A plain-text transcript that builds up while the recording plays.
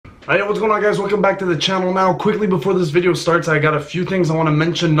Alright, what's going on, guys? Welcome back to the channel. Now, quickly before this video starts, I got a few things I want to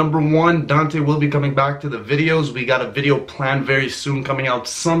mention. Number one, Dante will be coming back to the videos. We got a video planned very soon, coming out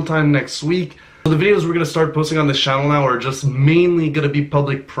sometime next week. So the videos we're going to start posting on this channel now are just mainly going to be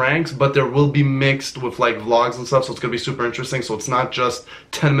public pranks, but there will be mixed with like vlogs and stuff, so it's going to be super interesting. So it's not just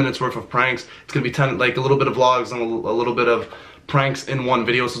 10 minutes worth of pranks. It's going to be a little bit of vlogs and a little bit of pranks in one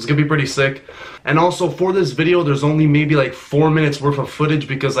video, so it's gonna be pretty sick. And also for this video, there's only maybe like 4 minutes worth of footage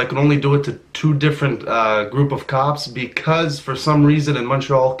because I can only do it to two different group of cops, because for some reason in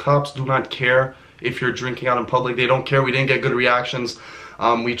Montreal, cops do not care if you're drinking out in public. They don't care. We didn't get good reactions.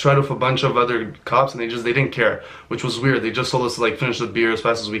 We tried with a bunch of other cops and they didn't care, which was weird. They just told us to like finish the beer as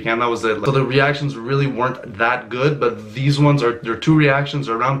fast as we can. That was it. So the reactions really weren't that good, but these ones are, they're two reactions,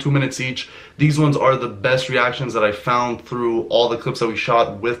 they're around 2 minutes each. These ones are the best reactions that I found through all the clips that we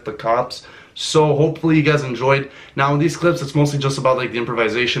shot with the cops. So hopefully you guys enjoyed. Now in these clips, it's mostly just about like the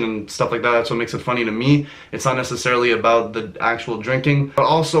improvisation and stuff like that. That's what makes it funny to me. It's not necessarily about the actual drinking. But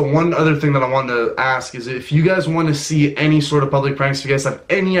also one other thing that I wanted to ask is if you guys want to see any sort of public pranks, if you guys have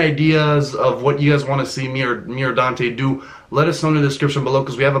any ideas of what you guys want to see me or Dante do, let us know in the description below,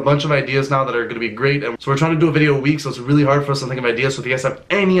 because we have a bunch of ideas now that are going to be great. And so we're trying to do a video a week, so it's really hard for us to think of ideas. So if you guys have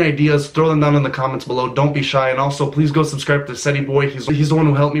any ideas, throw them down in the comments below. Don't be shy. And also, please go subscribe to CEDDYBOII. He's the one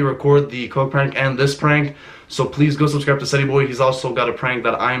who helped me record the Coke prank and this prank. So please go subscribe to CEDDYBOII. He's also got a prank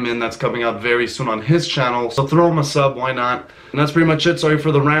that I'm in that's coming out very soon on his channel. So throw him a sub, why not? And that's pretty much it. Sorry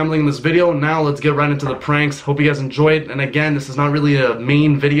for the rambling in this video. Now let's get right into the pranks. Hope you guys enjoyed. And again, this is not really a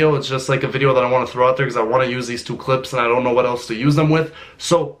main video. It's just like a video that I want to throw out there because I want to use these two clips and I don't know what else to use them with.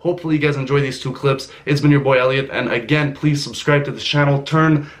 So hopefully you guys enjoy these two clips. It's been your boy Elliot. And again, please subscribe to the channel.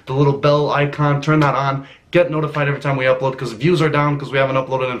 Turn the little bell icon, turn that on. Get notified every time we upload, because views are down because we haven't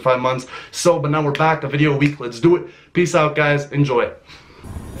uploaded in 5 months. So, but now we're back, a video a week. Let's do it. Peace out, guys. Enjoy.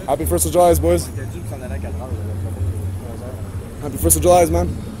 Happy 1st of July, boys. Happy 1st of July, man.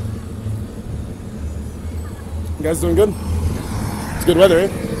 You guys doing good? It's good weather, eh?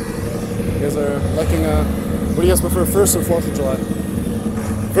 You guys are liking, what do you guys prefer, 1st or 4th of July?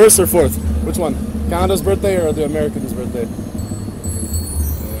 1st or 4th? Which one? Canada's birthday or the Americans' birthday?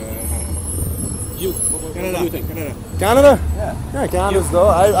 Canada. What do you think? Canada? Yeah. Yeah, Canada's though.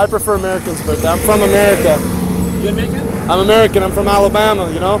 I prefer Americans' birthday. I'm from America. You American? I'm American. I'm from Alabama,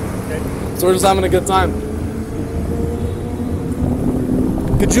 you know? Okay. So we're just having a good time.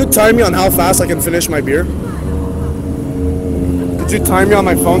 Could you time me on how fast I can finish my beer? Could you time me on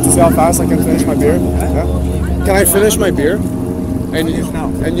my phone to see how fast I can finish my beer? Yeah? Can I finish my beer? And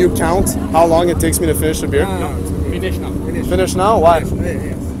you count how long it takes me to finish the beer? No. Finish now. Finish now? Why?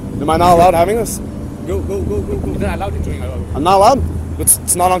 Yes. Am I not allowed having this? Go. You're not allowed to drink. I'm not allowed?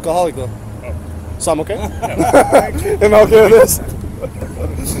 It's not alcoholic though. Oh. So I'm okay? Am I okay with this?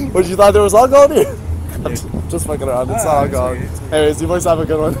 What, you thought there was alcohol in here? Just fucking around, it's not alcohol. Anyways, you boys have a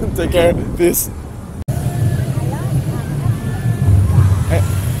good one. Take care. Peace. Hey,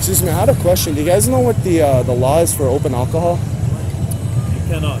 excuse me, I had a question. Do you guys know what the law is for open alcohol? You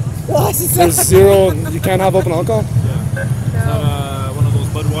cannot. What? There's zero, you can't have open alcohol? Yeah. Is that one of those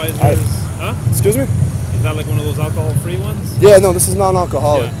Budweisers? Huh? Excuse me? Is that like one of those alcohol-free ones? Yeah, no, this is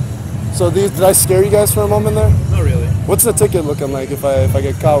non-alcoholic. Yeah. So did I scare you guys for a moment there? Not really. What's the ticket looking like if I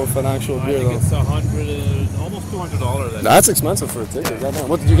get caught with an actual beer I think though? it's almost $200. That's expensive for a ticket. Goddamn.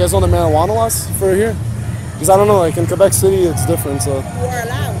 What, did you guys know the marijuana laws for here? Because I don't know, like in Quebec City it's different. So You are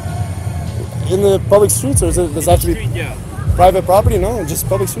allowed. in the public streets, or does it have to be Yeah. private property? No, just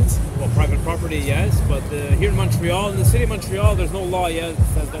public streets. Well, private property, yes, but here in Montreal, in the city of Montreal, there's no law yet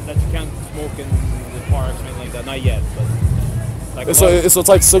that you can't smoke in the parks or anything like that. Not yet, but like So it's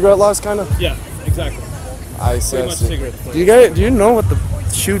like cigarette laws, kind of. yeah, exactly. I see. Pretty I much see. cigarette flavor. Do you know what the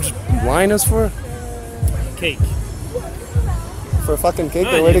huge line is for? Cake. For a fucking cake?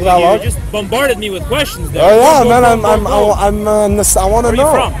 Man, They're waiting you that long? just bombarded me with questions there. Oh yeah, Go, man. go, go. I want to Where know.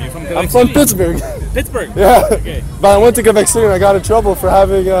 are you from? You're from Quebec I'm from City? Pittsburgh. Pittsburgh. Yeah. Okay. But I went to Quebec City and I got in trouble for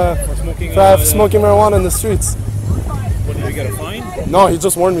having For smoking. smoking marijuana in the streets. What, did you get a fine? No, he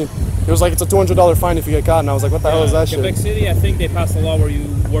just warned me. He was like, it's a $200 fine if you get caught, and I was like, what the hell is that Quebec shit? City, I think they passed a law where you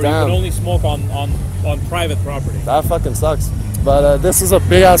Damn. can only smoke on private property. That fucking sucks. But this is a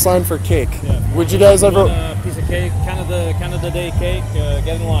big ass line for cake. Yeah. Would you guys ever? Want a piece of cake, Canada Day cake,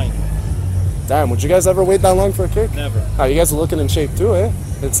 get in line. Damn, would you guys ever wait that long for a cake? Never. Oh, you guys are looking in shape too, eh?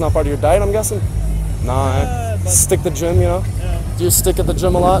 It's not part of your diet, I'm guessing? Nah, but- stick the gym, you know? Yeah. Do you stick at the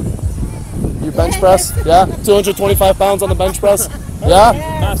gym a lot? You bench press? Yeah? 225 pounds on the bench press? Yeah?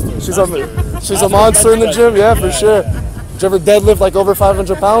 Master. She's a monster in the gym, yeah, for sure. Did you ever deadlift like over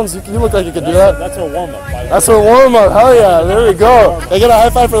 500 pounds? You look like you could do that. That's our warm-up. That's our warm-up. Hell yeah. There we go. Can I get a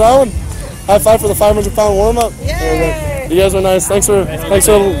high five for that one? High five for the 500-pound warm-up. Yay! You guys are nice. Thanks for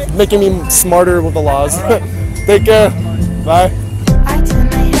making me smarter with the laws. Take care. Bye. I turn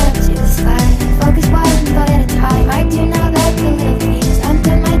my head to the sky, focus wide and go at a time. I do not